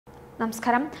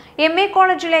നമസ്കാരം. MA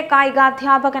കോളേജിലെ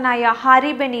കായികാധ്യാപകനായ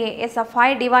Harry ബെന്നിയെ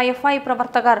Sfi-Dyfi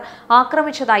പ്രവർത്തകർ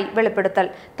ആക്രമിച്ചതായി വെളിപ്പെടുത്തൽ.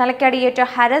 തലക്കടിയേറ്റ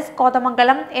ഹാരിസ്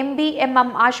കോതമംഗലം MBMM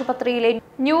ആശുപത്രിയിലെ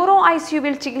ന്യൂറോ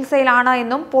ICUവിൽ ചികിത്സയിലാണ്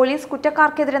എന്നും പോലീസ്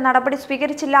കുറ്റക്കാർക്കെതിരെ നടപടി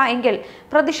സ്വീകരിച്ചില്ല എങ്കിൽ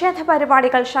പ്രതിഷേധ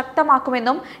പരിപാടികൾ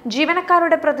ശക്തമാക്കുമെന്നും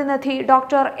ജീവനക്കാരുടെ പ്രതിനിധി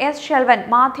ഡോക്ടർ S ഷെൽവൻ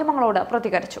മാധ്യമങ്ങളോട്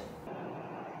പ്രതികരിച്ചു.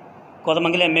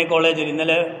 കോതമംഗലം MA കോളേജിൽ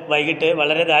ഇന്നലെ വൈകിട്ട്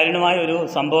വളരെ ദാരുണമായ ഒരു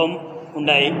സംഭവം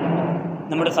ഉണ്ടായി.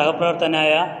 നമ്മുടെ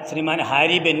സഹപ്രവർത്തകനായ ശ്രീമാൻ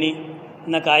ഹാരി ബെന്നി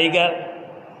എന്ന കായിക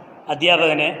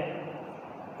അധ്യാപകനെ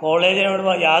കോളേജിനോട്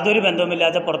യാതൊരു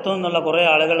ബന്ധവുമില്ലാത്ത പുറത്തു നിന്നുള്ള കുറേ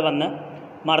ആളുകൾ വന്ന്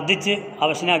മർദ്ദിച്ച്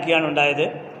അവശനാക്കിയാണ് ഉണ്ടായത്.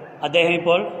 അദ്ദേഹം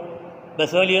ഇപ്പോൾ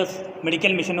ബസോലിയോസ്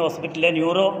മെഡിക്കൽ മിഷൻ ഹോസ്പിറ്റലിലെ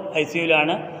ന്യൂറോ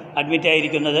ICUവിലാണ്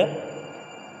അഡ്മിറ്റായിരിക്കുന്നത്.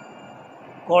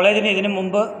 കോളേജിന് ഇതിനു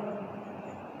മുമ്പ്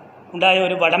ഉണ്ടായ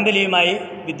ഒരു വടംവലിയുമായി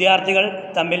വിദ്യാർത്ഥികൾ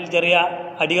തമ്മിൽ ചെറിയ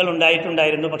അടികൾ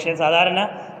ഉണ്ടായിട്ടുണ്ടായിരുന്നു. പക്ഷേ സാധാരണ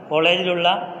കോളേജിലുള്ള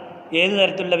ഏതു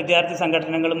തരത്തിലുള്ള വിദ്യാർത്ഥി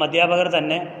സംഘടനകളും അധ്യാപകർ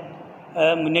തന്നെ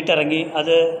മുന്നിട്ടിറങ്ങി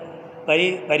അത്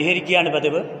പരിഹരിക്കുകയാണ്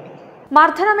പതിവ്.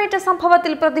 മർദ്ദനമേറ്റ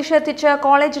സംഭവത്തിൽ പ്രതിഷേധിച്ച്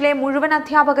കോളേജിലെ മുഴുവൻ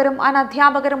അധ്യാപകരും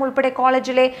അനധ്യാപകരും ഉൾപ്പെടെ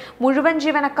കോളേജിലെ മുഴുവൻ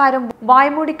ജീവനക്കാരും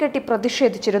വായ്മൂടിക്കെട്ടി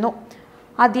പ്രതിഷേധിച്ചിരുന്നു.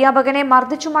 അധ്യാപകനെ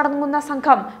മർദ്ദിച്ചു മടങ്ങുന്ന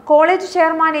സംഘം കോളേജ്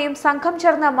ചെയർമാനെയും സംഘം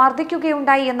ചേർന്ന്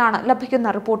മർദ്ദിക്കുകയുണ്ടായി എന്നാണ് ലഭിക്കുന്ന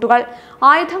റിപ്പോർട്ടുകൾ.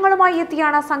 ആയുധങ്ങളുമായി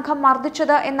എത്തിയാണ് സംഘം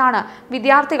മർദ്ദിച്ചത് എന്നാണ്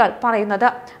വിദ്യാർത്ഥികൾ പറയുന്നത്.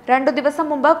 2 ദിവസം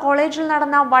മുമ്പ് കോളേജിൽ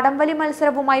നടന്ന വടംവലി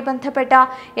മത്സരവുമായി ബന്ധപ്പെട്ട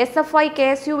SFI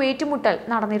KSU ഏറ്റുമുട്ടൽ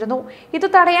നടന്നിരുന്നു. ഇത്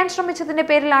തടയാൻ ശ്രമിച്ചതിന്റെ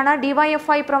പേരിലാണ്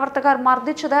DYFI പ്രവർത്തകർ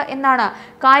മർദ്ദിച്ചത് എന്നാണ്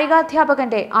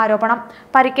കായികാധ്യാപകന്റെ ആരോപണം.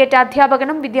 പരിക്കേറ്റ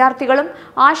അധ്യാപകനും വിദ്യാർത്ഥികളും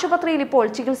ആശുപത്രിയിൽ ഇപ്പോൾ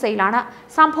ചികിത്സയിലാണ്.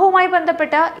 സംഭവവുമായി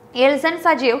ബന്ധപ്പെട്ട് എൽസൻ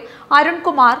സജീവ്,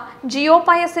 അരുൺകുമാർ, ജിയോ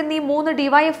പയസ് എന്നീ 3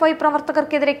 DYFI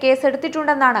പ്രവർത്തകർക്കെതിരെ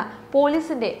കേസെടുത്തിട്ടുണ്ടെന്നാണ്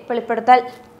പോലീസിന്റെ വെളിപ്പെടുത്തൽ.